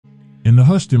In the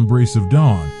hushed embrace of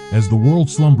dawn, as the world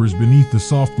slumbers beneath the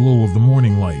soft glow of the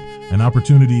morning light, an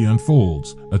opportunity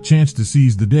unfolds, a chance to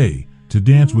seize the day, to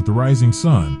dance with the rising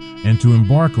sun, and to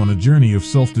embark on a journey of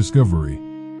self-discovery.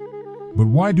 But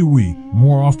why do we,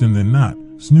 more often than not,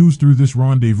 snooze through this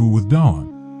rendezvous with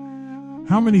dawn?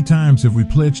 How many times have we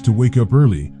pledged to wake up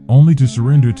early, only to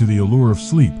surrender to the allure of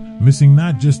sleep, missing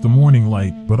not just the morning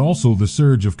light but also the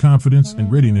surge of confidence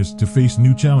and readiness to face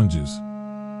new challenges?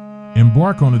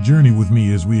 Embark on a journey with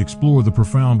me as we explore the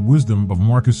profound wisdom of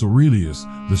Marcus Aurelius,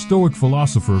 the Stoic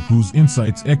philosopher whose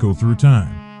insights echo through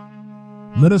time.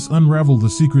 Let us unravel the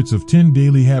secrets of 10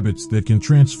 daily habits that can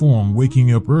transform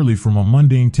waking up early from a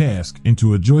mundane task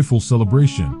into a joyful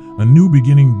celebration, a new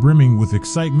beginning brimming with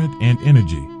excitement and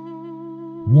energy.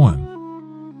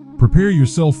 1. Prepare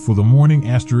yourself for the morning ****.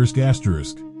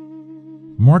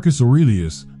 Marcus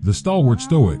Aurelius, the stalwart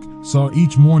Stoic, saw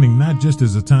each morning not just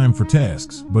as a time for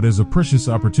tasks, but as a precious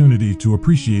opportunity to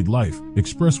appreciate life,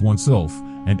 express oneself,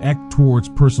 and act towards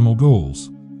personal goals.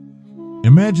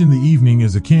 Imagine the evening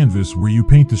as a canvas where you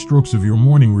paint the strokes of your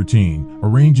morning routine,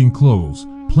 arranging clothes,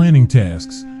 planning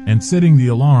tasks, and setting the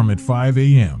alarm at 5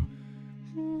 a.m.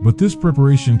 But this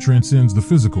preparation transcends the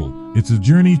physical. It's a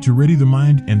journey to ready the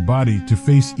mind and body to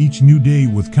face each new day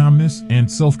with calmness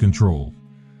and self-control.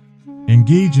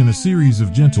 Engage in a series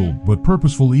of gentle but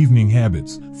purposeful evening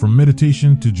habits, from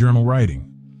meditation to journal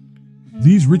writing.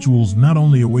 These rituals not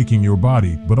only awaken your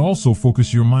body but also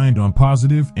focus your mind on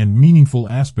positive and meaningful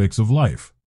aspects of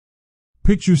life.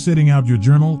 Picture setting out your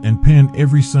journal and pen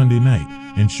every Sunday night,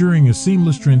 ensuring a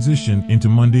seamless transition into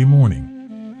Monday morning.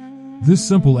 This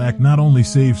simple act not only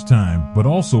saves time but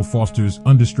also fosters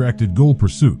undistracted goal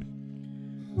pursuit.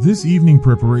 This evening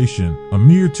preparation, a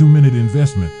mere 2-minute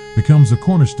investment, becomes a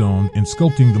cornerstone in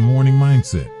sculpting the morning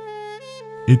mindset.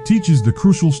 It teaches the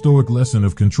crucial Stoic lesson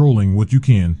of controlling what you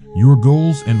can, your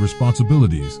goals and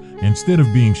responsibilities, instead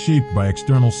of being shaped by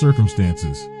external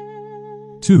circumstances.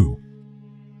 2.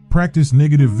 Practice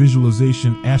negative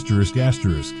visualization ****.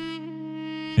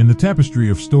 In the tapestry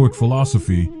of Stoic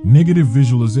philosophy, negative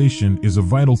visualization is a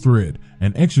vital thread,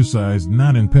 an exercise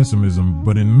not in pessimism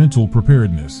but in mental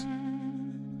preparedness.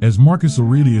 As Marcus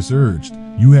Aurelius urged,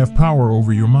 you have power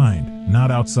over your mind, not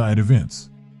outside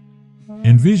events.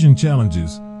 Envision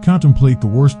challenges, contemplate the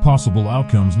worst possible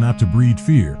outcomes not to breed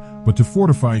fear, but to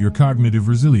fortify your cognitive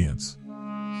resilience.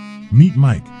 Meet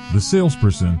Mike, the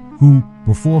salesperson, who,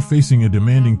 before facing a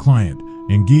demanding client,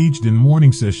 engaged in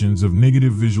morning sessions of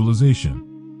negative visualization.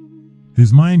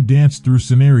 His mind danced through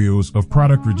scenarios of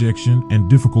product rejection and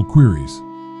difficult queries.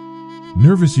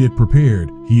 Nervous yet prepared,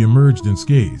 he emerged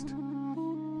unscathed.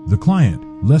 The client,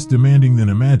 less demanding than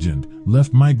imagined,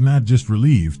 left Mike not just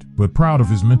relieved, but proud of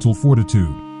his mental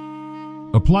fortitude.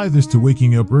 Apply this to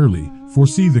waking up early,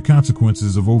 foresee the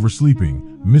consequences of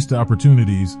oversleeping, missed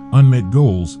opportunities, unmet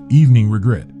goals, evening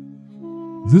regret.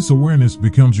 This awareness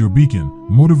becomes your beacon,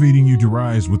 motivating you to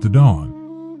rise with the dawn.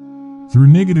 Through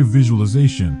negative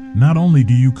visualization, not only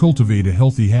do you cultivate a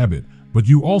healthy habit, but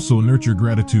you also nurture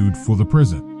gratitude for the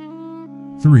present.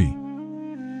 3.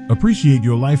 Appreciate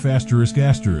your life ****.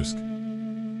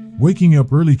 Waking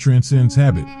up early transcends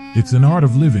habit. It's an art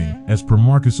of living, as per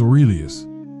Marcus Aurelius.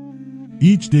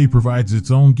 Each day provides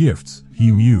its own gifts, he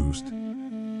mused.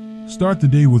 Start the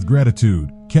day with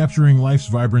gratitude, capturing life's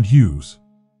vibrant hues.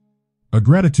 A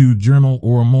gratitude journal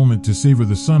or a moment to savor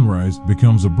the sunrise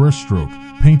becomes a brushstroke,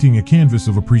 painting a canvas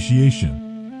of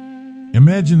appreciation.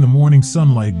 Imagine the morning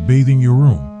sunlight bathing your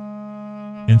room.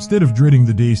 Instead of dreading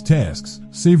the day's tasks,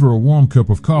 savor a warm cup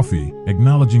of coffee,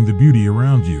 acknowledging the beauty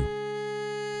around you.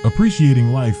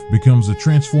 Appreciating life becomes a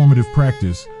transformative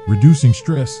practice, reducing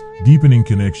stress, deepening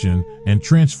connection, and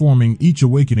transforming each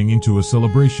awakening into a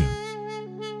celebration.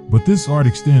 But this art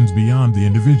extends beyond the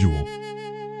individual.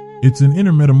 It's an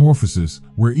inner metamorphosis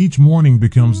where each morning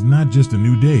becomes not just a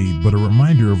new day but a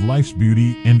reminder of life's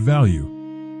beauty and value.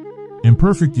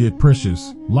 Imperfect yet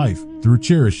precious, life, through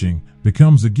cherishing,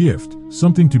 becomes a gift,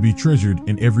 something to be treasured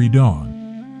in every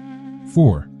dawn.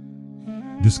 4.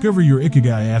 Discover your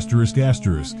Ikigai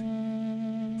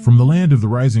 ****. From the land of the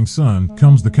rising sun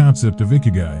comes the concept of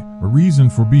Ikigai, a reason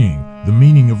for being, the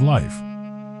meaning of life.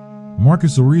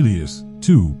 Marcus Aurelius,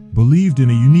 too, believed in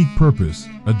a unique purpose,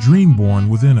 a dream born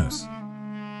within us.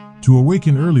 To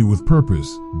awaken early with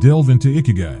purpose, delve into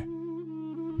Ikigai.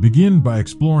 Begin by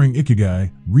exploring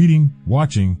Ikigai, reading,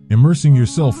 watching, immersing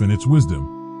yourself in its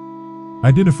wisdom.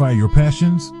 Identify your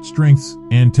passions, strengths,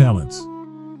 and talents.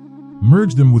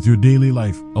 Merge them with your daily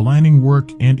life, aligning work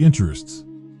and interests.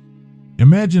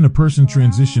 Imagine a person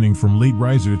transitioning from late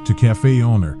riser to cafe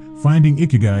owner, finding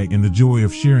Ikigai in the joy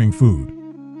of sharing food.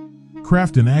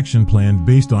 Craft an action plan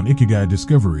based on Ikigai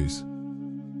discoveries.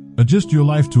 Adjust your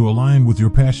life to align with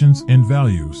your passions and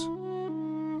values.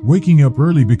 Waking up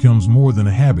early becomes more than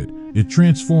a habit. It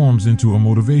transforms into a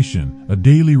motivation, a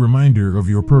daily reminder of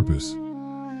your purpose.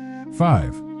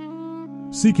 5.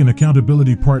 Seek an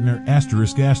accountability partner ****.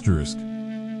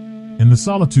 In the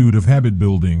solitude of habit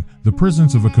building, the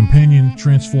presence of a companion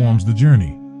transforms the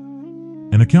journey.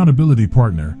 An accountability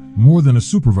partner, more than a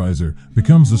supervisor,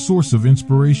 becomes a source of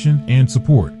inspiration and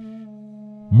support.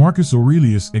 Marcus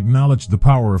Aurelius acknowledged the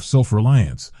power of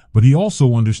self-reliance, but he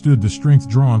also understood the strength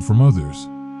drawn from others.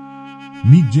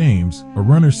 Meet James, a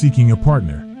runner seeking a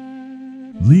partner.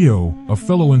 Leo, a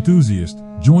fellow enthusiast,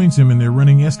 joins him in their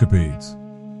running escapades.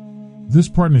 This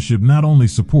partnership not only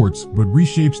supports but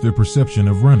reshapes their perception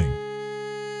of running.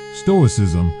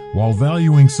 Stoicism, while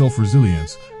valuing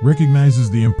self-resilience,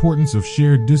 recognizes the importance of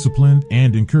shared discipline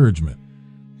and encouragement.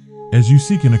 As you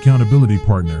seek an accountability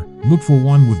partner, look for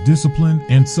one with discipline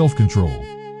and self-control.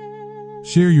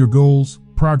 Share your goals,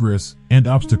 progress, and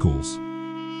obstacles.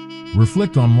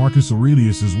 Reflect on Marcus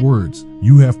Aurelius' words,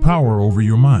 "You have power over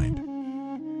your mind."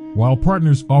 While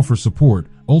partners offer support,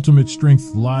 ultimate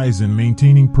strength lies in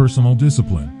maintaining personal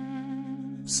discipline.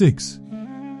 6.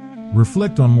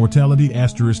 Reflect on mortality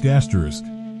 ****.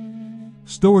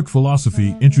 Stoic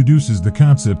philosophy introduces the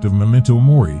concept of memento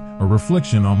mori, a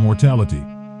reflection on mortality.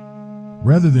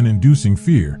 Rather than inducing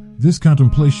fear, this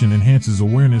contemplation enhances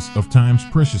awareness of time's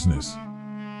preciousness.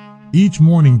 Each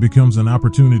morning becomes an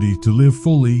opportunity to live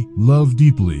fully, love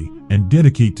deeply, and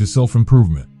dedicate to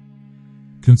self-improvement.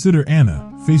 Consider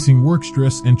Anna, facing work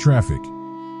stress and traffic.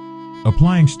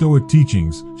 Applying Stoic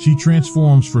teachings, she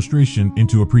transforms frustration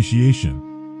into appreciation.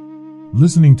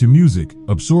 Listening to music,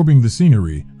 absorbing the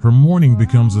scenery, her morning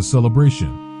becomes a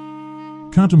celebration.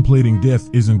 Contemplating death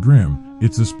isn't grim,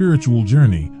 it's a spiritual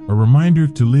journey, a reminder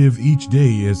to live each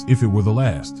day as if it were the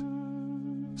last.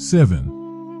 7.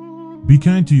 Be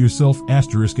kind to yourself ****.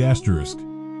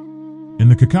 In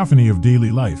the cacophony of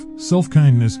daily life,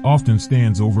 self-kindness often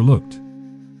stands overlooked.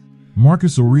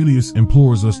 Marcus Aurelius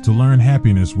implores us to learn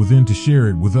happiness within to share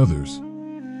it with others.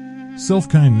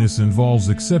 Self-kindness involves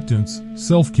acceptance,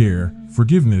 self-care,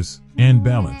 forgiveness, and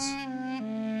balance.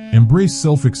 Embrace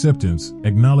self-acceptance,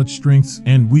 acknowledge strengths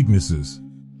and weaknesses.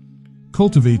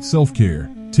 Cultivate self-care,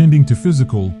 tending to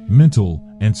physical, mental,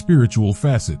 and spiritual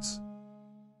facets.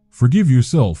 Forgive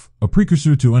yourself, a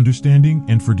precursor to understanding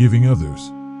and forgiving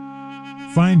others.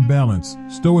 Find balance,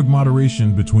 stoic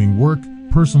moderation between work,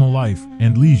 personal life,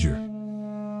 and leisure.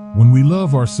 When we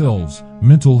love ourselves,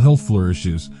 mental health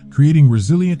flourishes, creating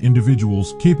resilient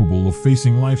individuals capable of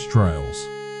facing life's trials.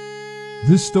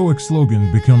 This Stoic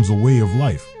slogan becomes a way of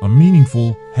life, a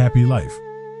meaningful, happy life.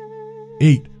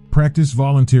 8. Practice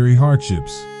voluntary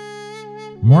hardships.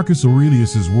 Marcus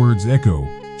Aurelius' words echo,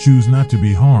 "Choose not to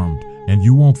be harmed, and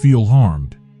you won't feel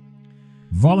harmed."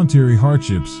 Voluntary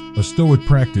hardships, a Stoic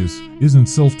practice, isn't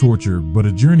self-torture but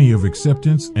a journey of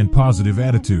acceptance and positive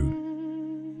attitude.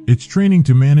 It's training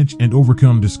to manage and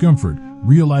overcome discomfort,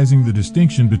 realizing the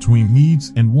distinction between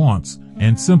needs and wants,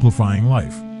 and simplifying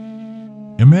life.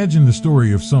 Imagine the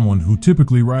story of someone who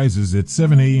typically rises at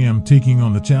 7 a.m. taking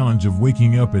on the challenge of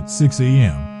waking up at 6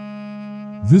 a.m.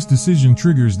 This decision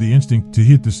triggers the instinct to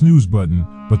hit the snooze button,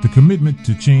 but the commitment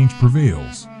to change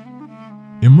prevails.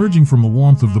 Emerging from the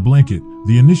warmth of the blanket,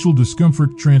 the initial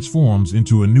discomfort transforms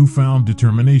into a newfound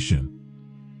determination.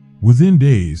 Within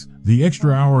days, the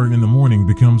extra hour in the morning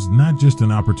becomes not just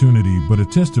an opportunity but a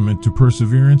testament to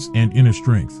perseverance and inner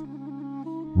strength.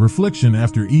 Reflection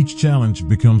after each challenge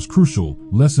becomes crucial,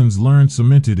 lessons learned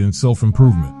cemented in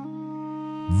self-improvement.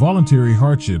 Voluntary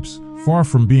hardships, far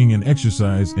from being an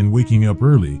exercise in waking up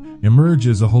early, emerge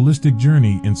as a holistic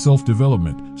journey in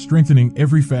self-development, strengthening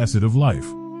every facet of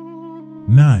life.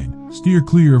 9. Steer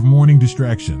clear of morning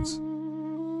distractions.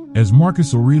 As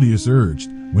Marcus Aurelius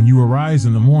urged, when you arise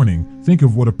in the morning, think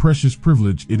of what a precious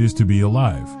privilege it is to be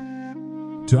alive.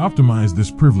 To optimize this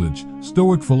privilege,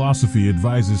 Stoic philosophy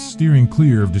advises steering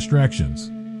clear of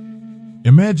distractions.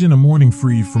 Imagine a morning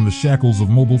free from the shackles of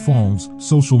mobile phones,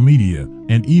 social media,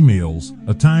 and emails,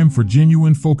 a time for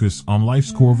genuine focus on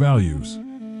life's core values.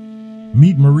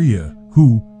 Meet Maria,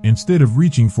 who, instead of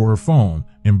reaching for her phone,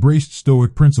 embraced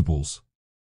Stoic principles.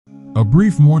 A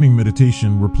brief morning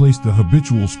meditation replaced the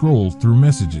habitual scroll through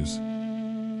messages.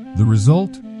 The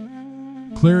result?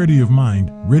 Clarity of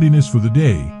mind, readiness for the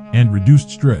day, and reduced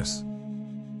stress.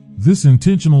 This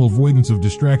intentional avoidance of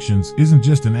distractions isn't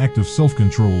just an act of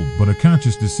self-control but a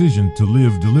conscious decision to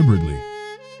live deliberately.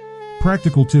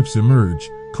 Practical tips emerge,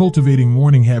 cultivating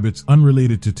morning habits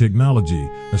unrelated to technology,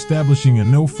 establishing a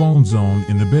no-phone zone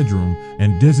in the bedroom,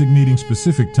 and designating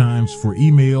specific times for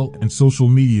email and social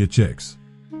media checks.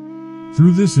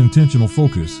 Through this intentional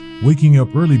focus, waking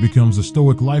up early becomes a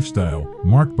Stoic lifestyle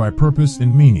marked by purpose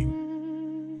and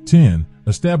meaning. 10.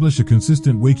 Establish a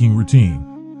consistent waking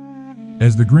routine.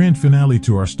 As the grand finale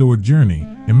to our Stoic journey,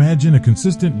 imagine a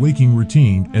consistent waking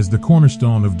routine as the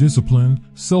cornerstone of discipline,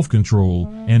 self-control,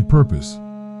 and purpose.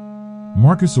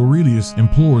 Marcus Aurelius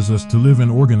implores us to live an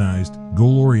organized,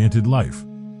 goal-oriented life.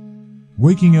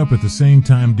 Waking up at the same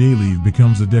time daily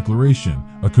becomes a declaration,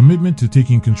 a commitment to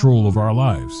taking control of our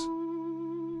lives.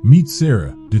 Meet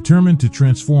Sarah, determined to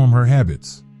transform her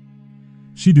habits.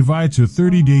 She divides her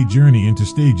 30-day journey into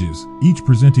stages, each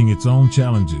presenting its own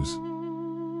challenges.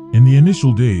 In the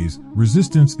initial days,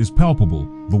 resistance is palpable,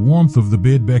 the warmth of the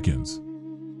bed beckons.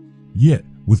 Yet,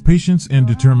 with patience and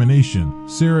determination,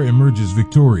 Sarah emerges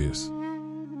victorious.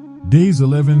 Days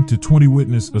 11 to 20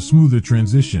 witness a smoother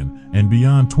transition, and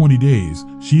beyond 20 days,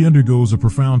 she undergoes a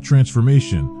profound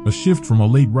transformation, a shift from a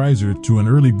late riser to an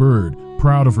early bird,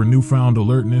 proud of her newfound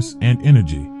alertness and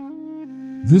energy.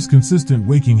 This consistent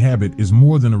waking habit is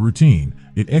more than a routine,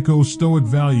 it echoes Stoic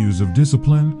values of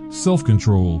discipline,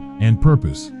 self-control, and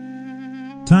purpose.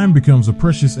 Time becomes a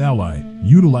precious ally,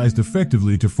 utilized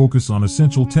effectively to focus on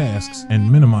essential tasks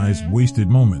and minimize wasted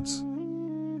moments.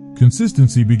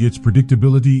 Consistency begets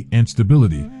predictability and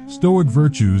stability, Stoic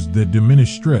virtues that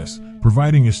diminish stress,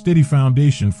 providing a steady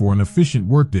foundation for an efficient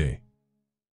workday.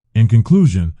 In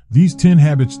conclusion, these 10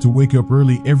 habits to wake up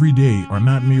early every day are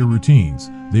not mere routines,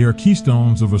 they are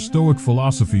keystones of a Stoic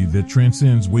philosophy that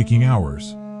transcends waking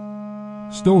hours.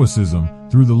 Stoicism,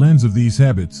 through the lens of these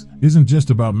habits, isn't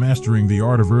just about mastering the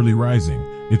art of early rising,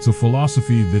 it's a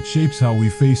philosophy that shapes how we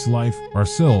face life,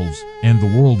 ourselves, and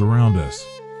the world around us.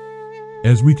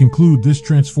 As we conclude this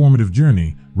transformative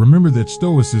journey, remember that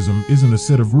Stoicism isn't a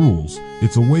set of rules,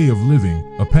 it's a way of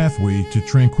living, a pathway to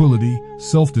tranquility,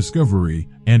 self-discovery,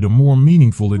 and a more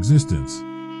meaningful existence.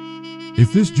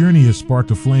 If this journey has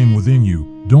sparked a flame within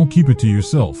you, don't keep it to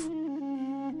yourself.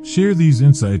 Share these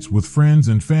insights with friends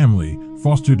and family,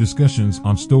 foster discussions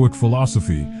on Stoic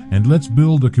philosophy, and let's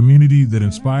build a community that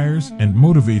inspires and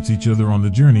motivates each other on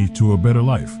the journey to a better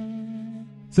life.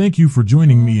 Thank you for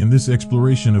joining me in this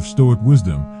exploration of Stoic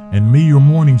wisdom, and may your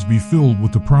mornings be filled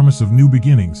with the promise of new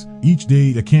beginnings, each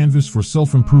day a canvas for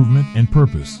self-improvement and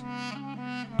purpose.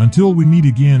 Until we meet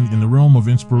again in the realm of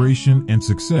inspiration and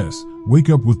success, wake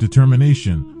up with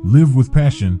determination, live with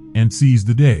passion, and seize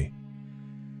the day.